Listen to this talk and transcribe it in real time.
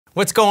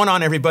What's going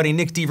on, everybody?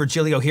 Nick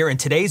DiVirgilio here, and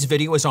today's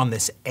video is on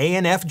this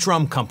A&F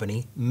Drum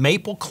Company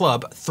Maple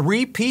Club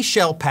 3-piece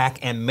shell pack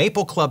and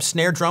Maple Club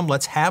snare drum.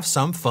 Let's have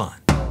some fun.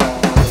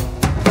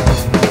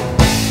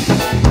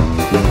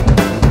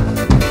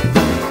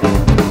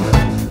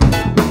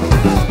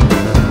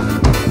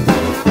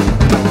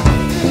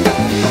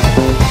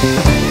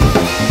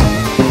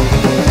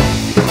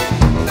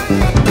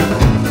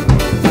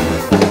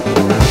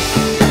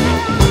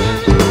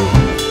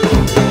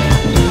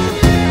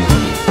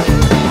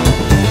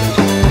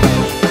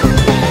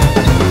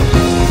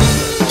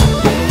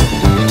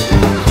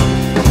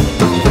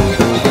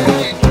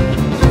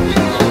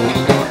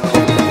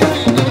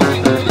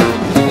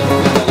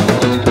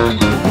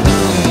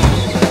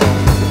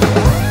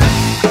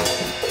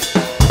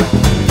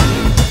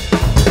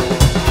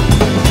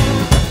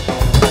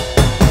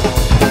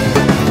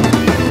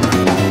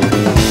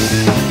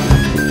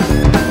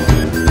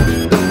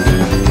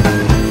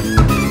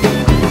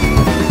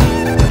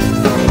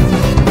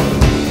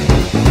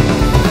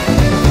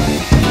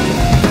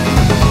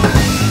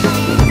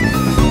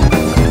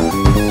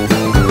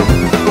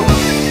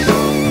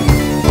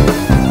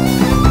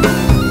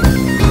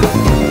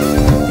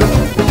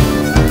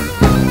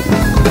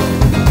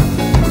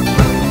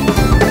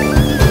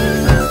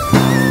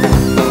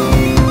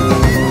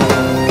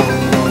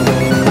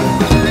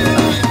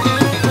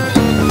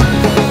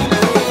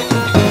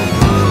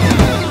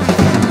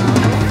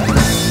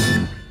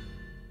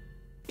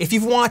 If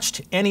you've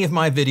watched any of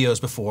my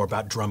videos before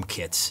about drum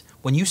kits,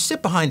 when you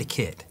sit behind a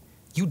kit,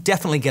 you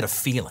definitely get a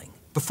feeling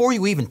before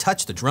you even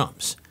touch the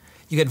drums.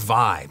 You get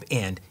vibe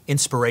and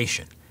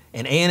inspiration.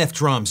 And A&F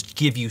drums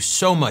give you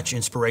so much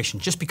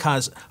inspiration just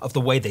because of the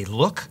way they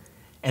look,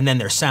 and then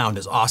their sound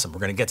is awesome.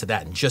 We're gonna get to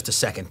that in just a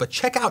second, but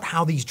check out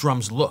how these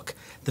drums look.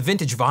 The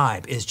vintage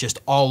vibe is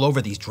just all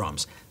over these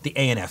drums. The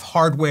A&F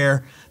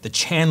hardware, the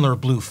Chandler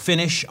blue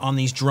finish on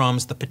these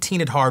drums, the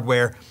patinaed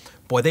hardware.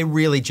 Boy, they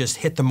really just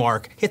hit the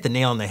mark, hit the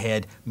nail on the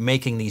head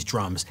making these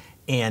drums.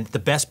 And the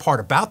best part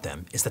about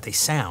them is that they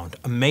sound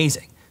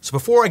amazing. So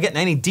before I get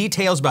into any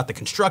details about the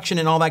construction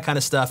and all that kind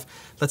of stuff,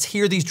 let's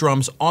hear these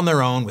drums on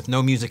their own with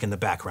no music in the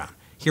background.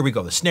 Here we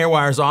go, the snare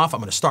wire's off. I'm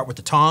gonna start with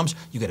the toms.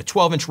 You get a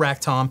 12-inch rack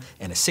tom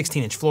and a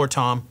 16-inch floor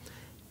tom.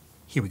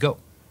 Here we go.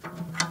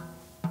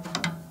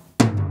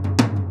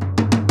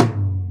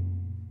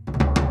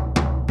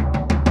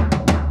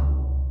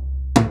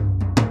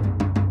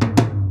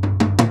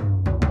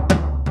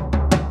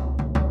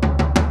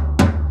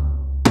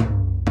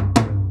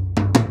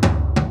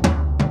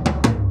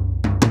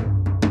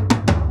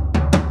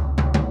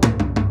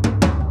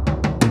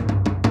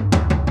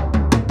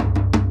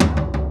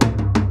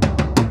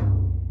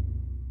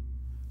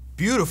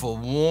 Beautiful,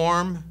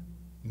 warm,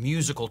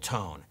 musical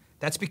tone.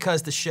 That's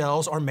because the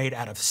shells are made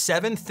out of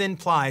 7 thin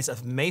plies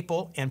of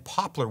maple and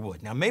poplar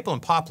wood. Now, maple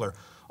and poplar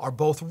are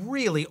both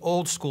really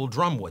old school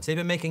drum woods. They've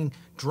been making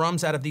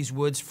drums out of these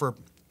woods for,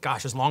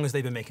 gosh, as long as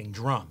they've been making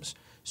drums.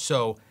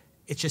 So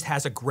it just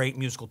has a great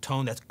musical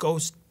tone that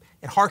goes,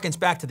 it harkens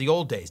back to the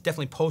old days,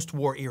 definitely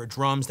post-war era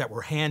drums that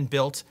were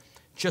hand-built,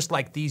 just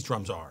like these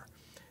drums are.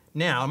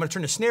 Now, I'm gonna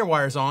turn the snare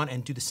wires on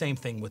and do the same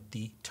thing with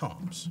the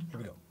toms. Here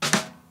we go.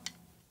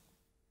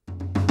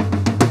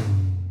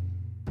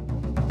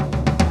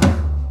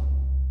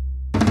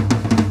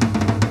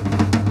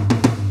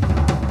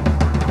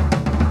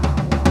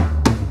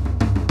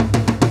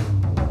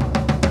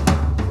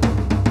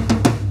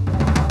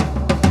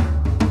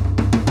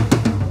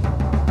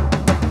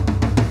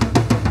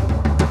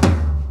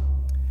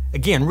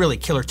 Again, really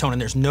killer tone, and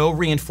there's no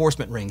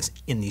reinforcement rings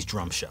in these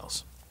drum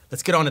shells.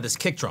 Let's get on to this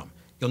kick drum.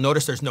 You'll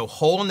notice there's no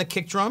hole in the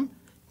kick drum.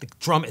 The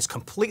drum is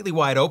completely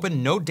wide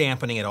open, no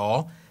dampening at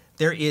all.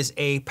 There is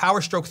a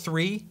Power Stroke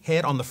 3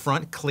 head on the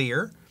front,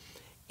 clear,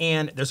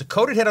 and there's a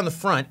coated head on the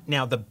front.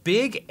 Now, the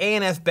big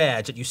A&F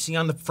badge that you see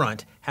on the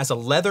front has a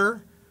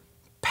leather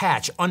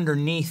patch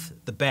underneath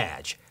the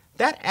badge.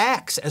 That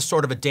acts as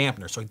sort of a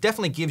dampener, so it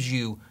definitely gives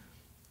you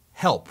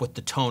help with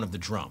the tone of the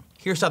drum.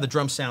 Here's how the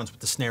drum sounds with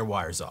the snare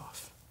wires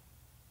off.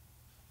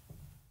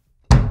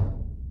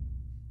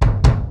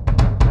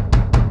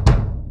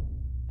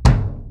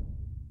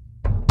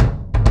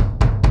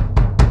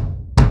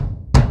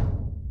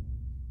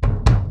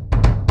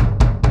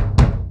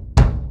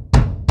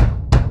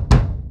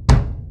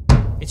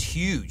 It's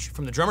huge.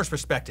 From the drummer's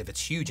perspective, it's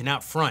huge, and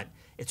out front,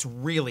 it's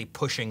really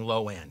pushing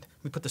low end.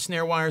 We put the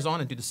snare wires on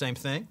and do the same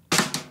thing.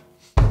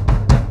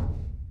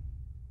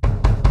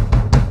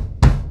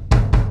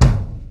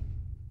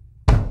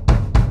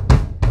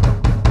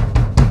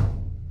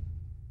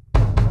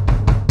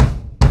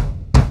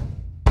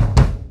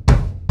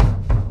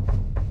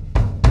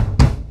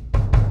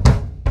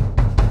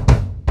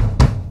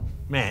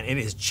 Man, it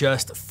is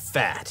just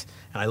fat.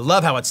 And I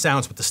love how it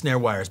sounds with the snare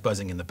wires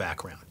buzzing in the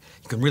background.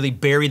 You can really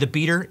bury the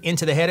beater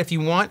into the head if you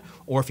want,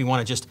 or if you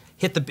want to just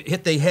hit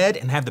the head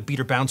and have the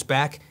beater bounce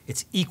back,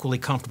 it's equally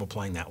comfortable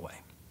playing that way.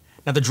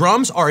 Now the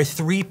drums are a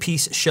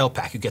 3-piece shell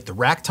pack. You get the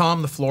rack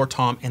tom, the floor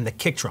tom, and the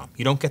kick drum.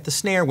 You don't get the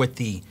snare with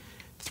the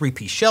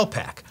 3-piece shell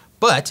pack,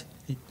 but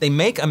they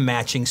make a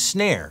matching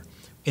snare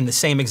in the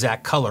same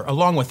exact color,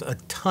 along with a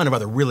ton of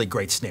other really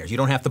great snares. You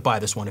don't have to buy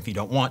this one if you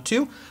don't want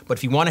to, but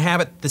if you want to have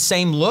it the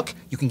same look,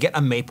 you can get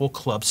a Maple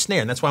Club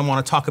snare, and that's why I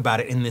want to talk about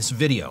it in this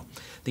video.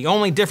 The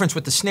only difference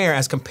with the snare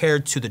as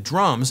compared to the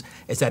drums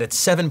is that it's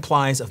 7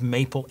 plies of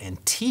maple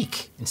and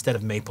teak instead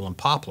of maple and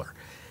poplar.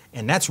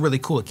 And that's really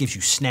cool. It gives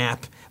you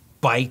snap,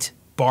 bite,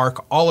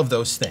 bark, all of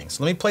those things.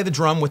 Let me play the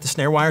drum with the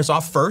snare wires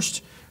off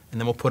first, and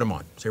then we'll put them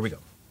on. So here we go.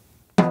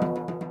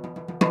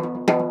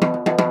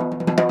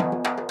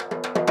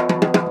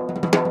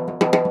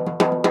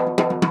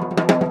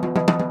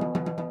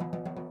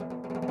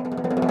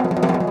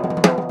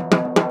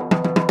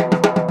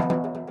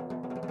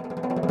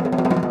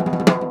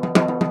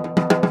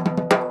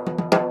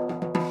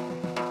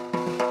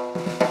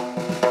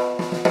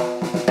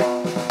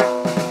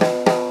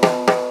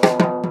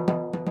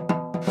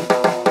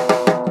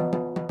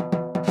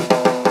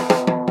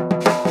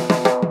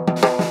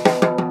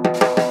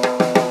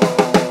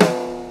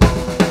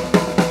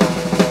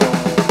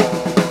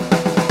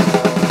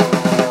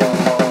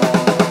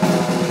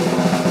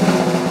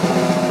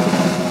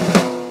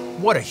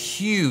 What a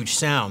huge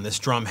sound this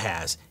drum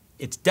has.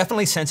 It's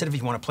definitely sensitive. If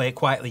you want to play it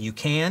quietly, you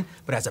can,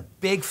 but it has a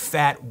big,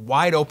 fat,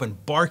 wide open,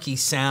 barky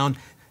sound.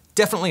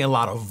 Definitely a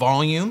lot of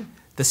volume.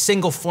 The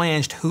single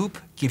flanged hoop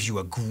gives you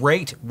a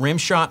great rim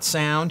shot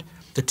sound.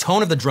 The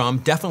tone of the drum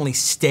definitely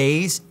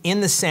stays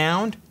in the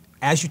sound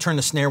as you turn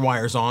the snare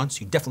wires on, so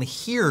you definitely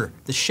hear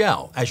the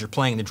shell as you're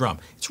playing the drum.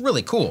 It's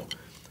really cool.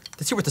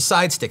 Let's hear what the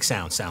side stick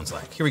sound sounds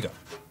like. Here we go.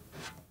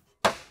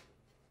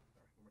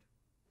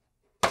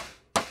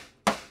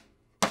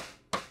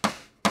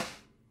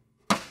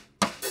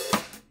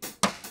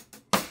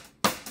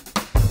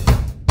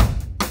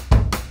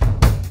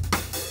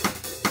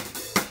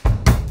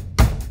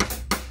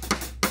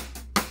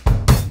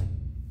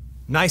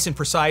 Nice and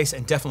precise,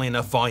 and definitely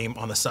enough volume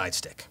on the side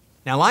stick.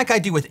 Now, like I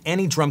do with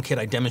any drum kit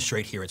I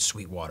demonstrate here at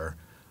Sweetwater,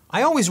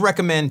 I always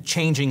recommend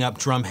changing up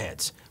drum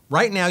heads.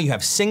 Right now you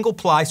have single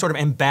ply, sort of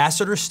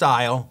ambassador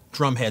style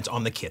drum heads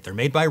on the kit. They're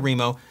made by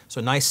Remo,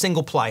 so nice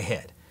single ply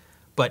head.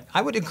 But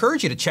I would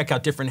encourage you to check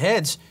out different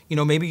heads. You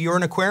know, maybe you're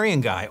an Aquarian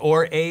guy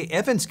or a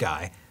Evans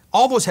guy.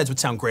 All those heads would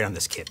sound great on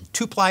this kit.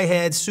 2-ply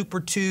heads, Super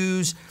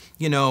 2s,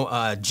 you know,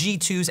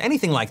 G2s,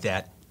 anything like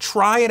that.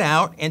 Try it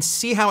out and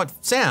see how it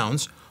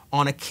sounds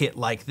on a kit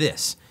like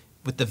this,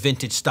 with the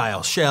vintage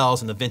style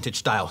shells and the vintage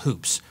style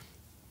hoops.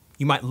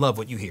 You might love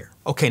what you hear.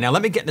 Okay, now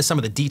let me get into some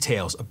of the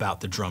details about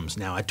the drums.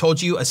 Now, I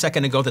told you a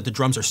second ago that the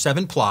drums are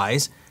 7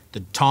 plies. The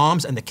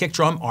toms and the kick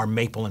drum are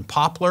maple and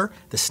poplar.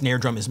 The snare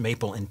drum is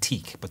maple and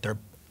teak, but they're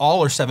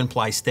all are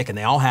 7-ply stick, and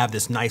they all have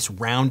this nice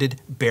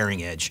rounded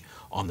bearing edge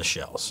on the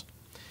shells.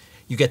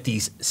 You get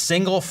these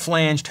single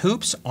flanged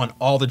hoops on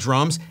all the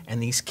drums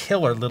and these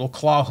killer little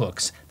claw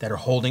hooks that are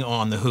holding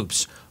on the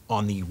hoops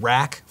on the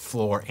rack,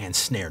 floor, and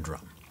snare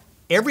drum.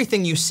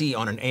 Everything you see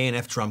on an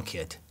A&F drum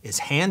kit is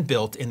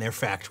hand-built in their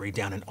factory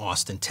down in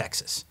Austin,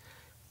 Texas.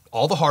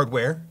 All the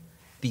hardware,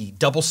 the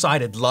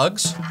double-sided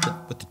lugs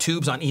with the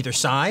tubes on either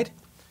side,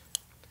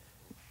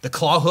 the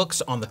claw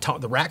hooks on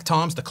the rack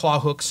toms, the claw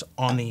hooks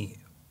on the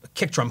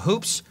kick drum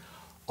hoops,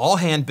 all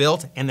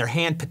hand-built, and they're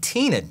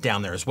hand-patinaed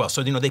down there as well. So,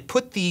 you know, they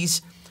put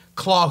these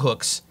claw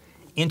hooks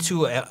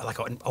into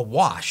a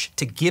wash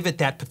to give it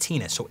that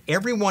patina. So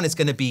everyone is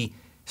gonna be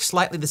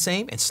slightly the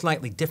same and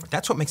slightly different.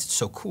 That's what makes it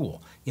so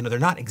cool. You know, they're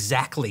not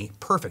exactly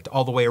perfect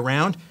all the way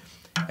around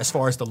as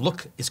far as the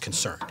look is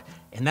concerned.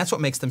 And that's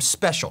what makes them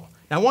special.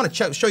 Now I want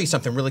to show you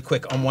something really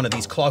quick on one of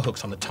these claw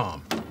hooks on the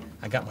tom.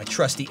 I got my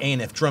trusty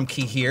A&F drum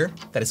key here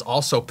that is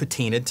also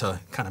patinaed to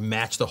kind of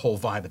match the whole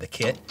vibe of the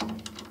kit.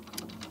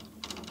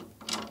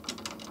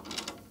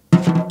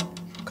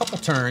 Couple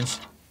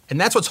turns, and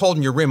that's what's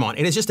holding your rim on.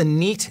 It is just a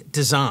neat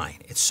design.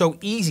 It's so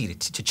easy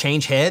to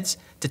change heads,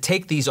 to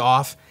take these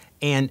off,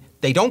 and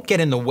they don't get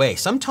in the way.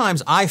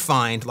 Sometimes I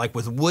find, like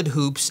with wood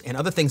hoops and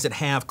other things that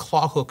have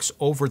claw hooks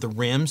over the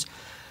rims,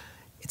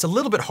 it's a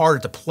little bit harder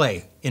to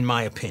play, in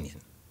my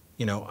opinion.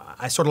 You know,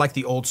 I sort of like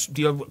the old,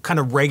 kind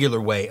of regular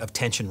way of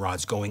tension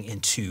rods going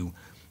into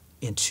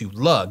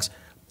lugs,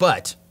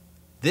 but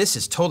this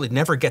is totally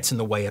never gets in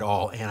the way at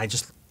all, and I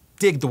just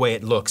dig the way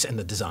it looks and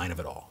the design of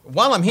it all.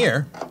 While I'm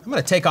here, I'm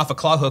gonna take off a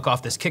claw hook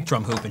off this kick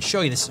drum hoop and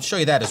show you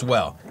that as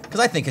well, because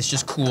I think it's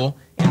just cool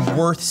and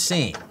worth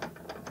seeing.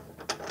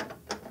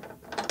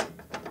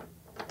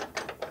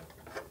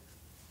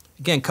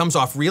 Again, comes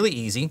off really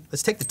easy.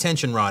 Let's take the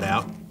tension rod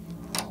out.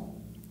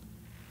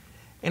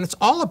 And it's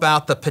all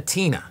about the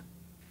patina.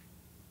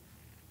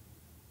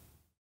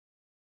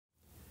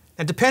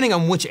 Now, depending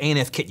on which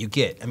A&F kit you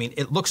get, I mean,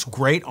 it looks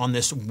great on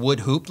this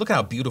wood hoop. Look at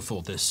how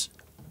beautiful this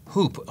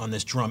hoop on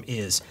this drum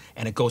is,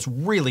 and it goes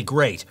really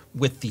great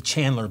with the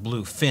Chandler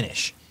blue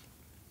finish.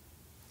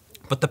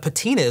 But the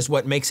patina is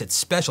what makes it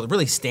special. It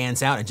really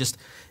stands out, and just,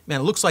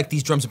 man, it looks like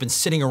these drums have been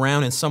sitting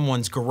around in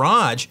someone's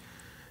garage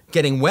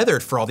getting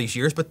weathered for all these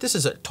years, but this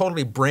is a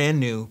totally brand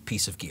new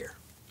piece of gear.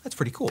 That's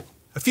pretty cool.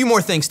 A few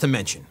more things to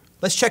mention.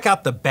 Let's check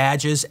out the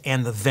badges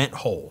and the vent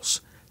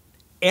holes.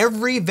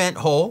 Every vent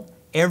hole,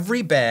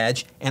 every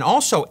badge, and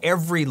also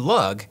every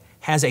lug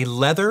has a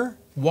leather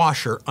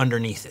washer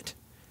underneath it.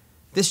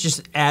 This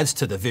just adds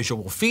to the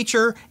visual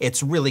feature.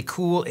 It's really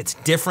cool, it's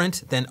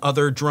different than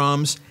other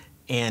drums,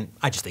 and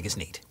I just think it's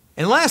neat.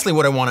 And lastly,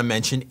 what I want to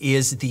mention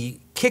is the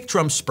kick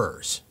drum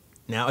spurs.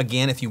 Now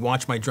again, if you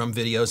watch my drum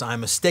videos,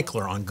 I'm a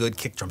stickler on good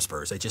kick drum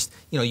spurs.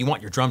 You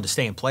want your drum to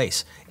stay in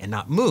place and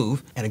not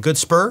move, and a good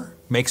spur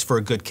makes for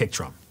a good kick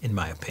drum, in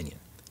my opinion.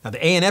 Now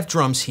the A&F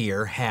drums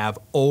here have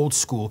old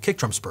school kick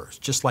drum spurs,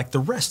 just like the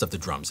rest of the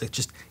drums. It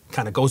just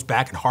kind of goes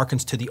back and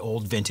harkens to the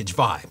old vintage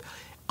vibe.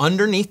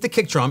 Underneath the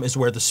kick drum is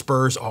where the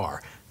spurs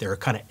are. They're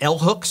kind of L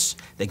hooks.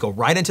 They go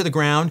right into the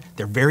ground.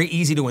 They're very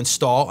easy to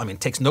install. I mean,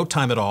 it takes no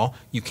time at all.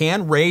 You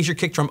can raise your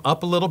kick drum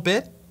up a little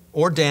bit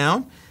or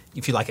down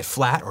if you like it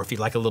flat or if you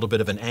like a little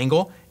bit of an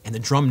angle, and the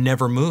drum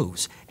never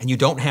moves. And you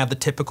don't have the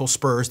typical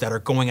spurs that are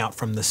going out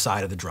from the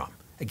side of the drum.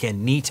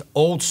 Again, neat,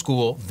 old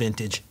school,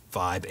 vintage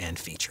vibe and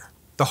feature.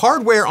 The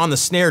hardware on the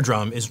snare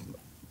drum is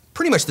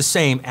pretty much the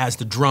same as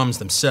the drums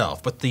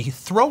themselves, but the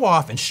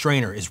throw-off and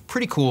strainer is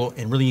pretty cool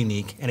and really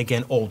unique, and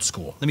again, old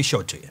school. Let me show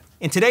it to you.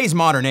 In today's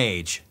modern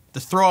age, the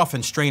throw-off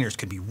and strainers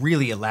could be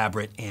really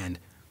elaborate and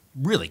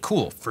really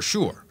cool, for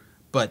sure.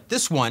 But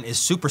this one is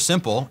super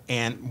simple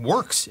and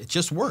works. It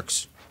just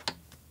works.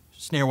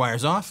 Snare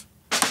wires off,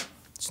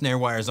 snare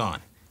wires on.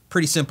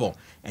 Pretty simple.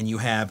 And you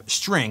have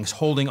strings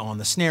holding on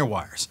the snare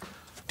wires.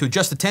 To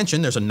adjust the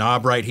tension, there's a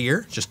knob right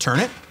here. Just turn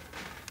it.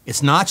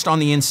 It's notched on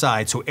the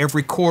inside, so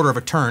every quarter of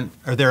a turn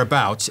or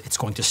thereabouts, it's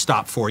going to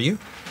stop for you.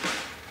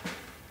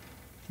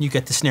 You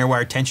get the snare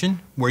wire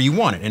tension where you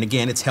want it. And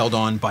again, it's held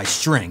on by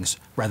strings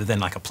rather than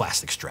like a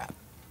plastic strap.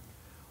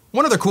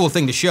 One other cool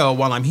thing to show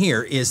while I'm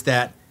here is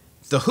that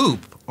the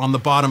hoop on the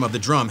bottom of the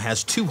drum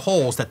has two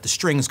holes that the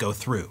strings go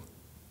through.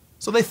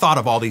 So they thought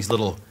of all these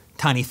little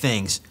tiny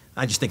things.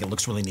 I just think it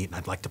looks really neat and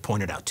I'd like to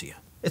point it out to you.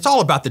 It's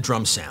all about the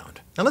drum sound.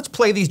 Now let's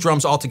play these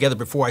drums all together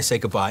before I say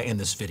goodbye in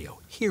this video.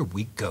 Here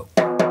we go.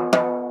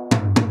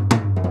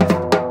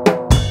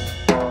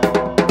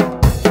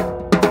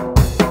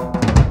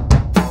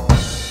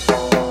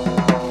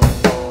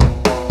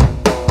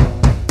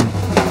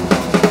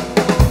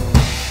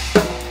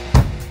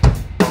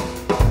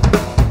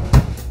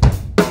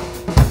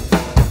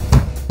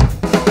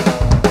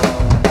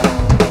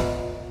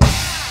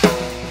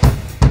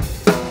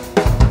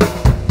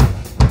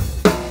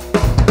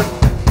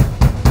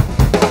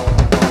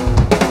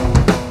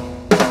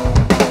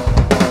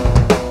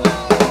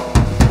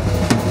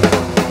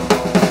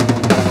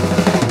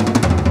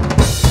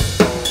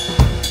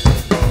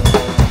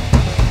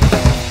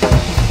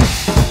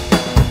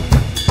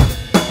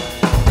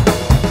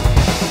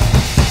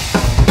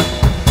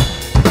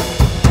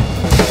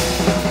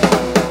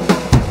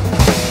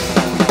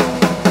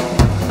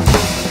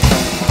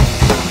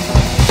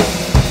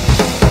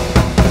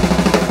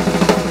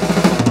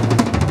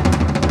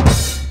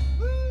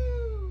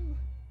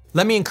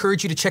 Let me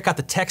encourage you to check out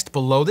the text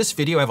below this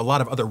video. I have a lot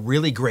of other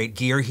really great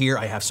gear here.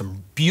 I have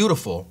some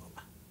beautiful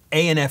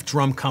A&F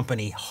Drum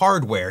Company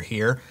hardware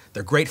here.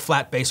 They're great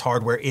flat bass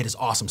hardware. It is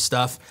awesome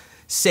stuff.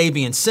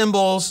 Sabian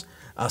cymbals,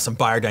 some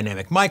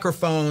biodynamic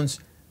microphones,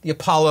 the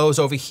Apollos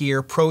over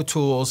here, Pro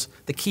Tools,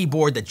 the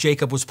keyboard that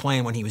Jacob was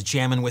playing when he was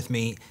jamming with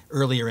me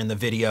earlier in the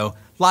video.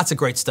 Lots of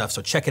great stuff,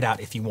 so check it out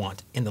if you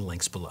want in the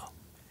links below.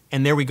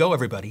 And there we go,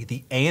 everybody.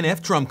 The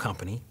A&F Drum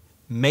Company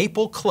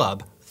Maple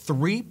Club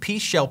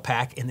 3-piece shell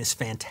pack in this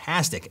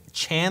fantastic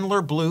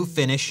Chandler blue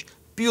finish.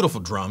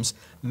 Beautiful drums.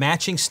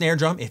 Matching snare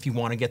drum if you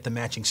want to get the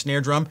matching snare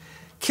drum.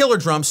 Killer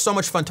drums, so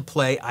much fun to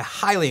play. I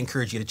highly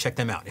encourage you to check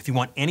them out. If you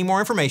want any more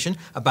information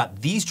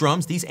about these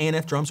drums, these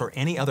A&F drums, or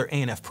any other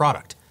A&F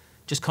product,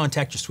 just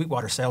contact your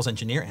Sweetwater sales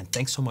engineer, and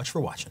thanks so much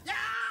for watching.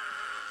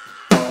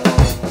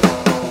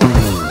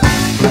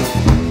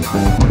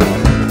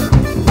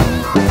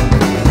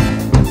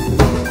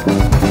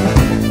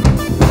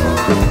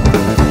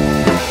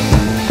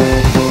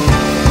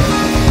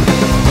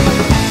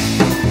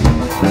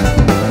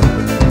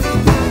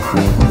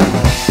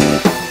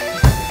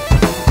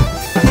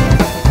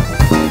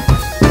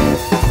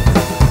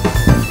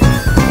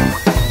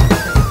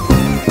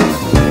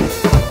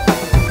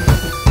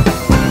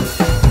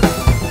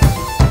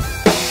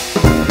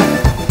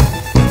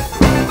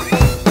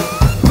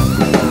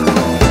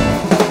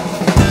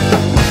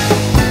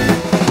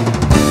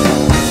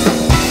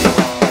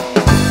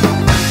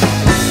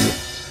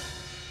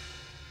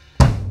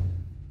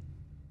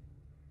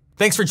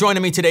 Thanks for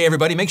joining me today,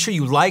 everybody. Make sure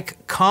you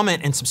like,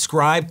 comment, and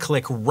subscribe.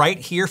 Click right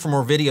here for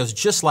more videos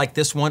just like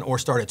this one, or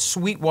start at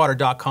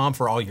sweetwater.com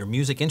for all your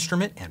music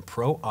instrument and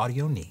pro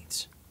audio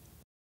needs.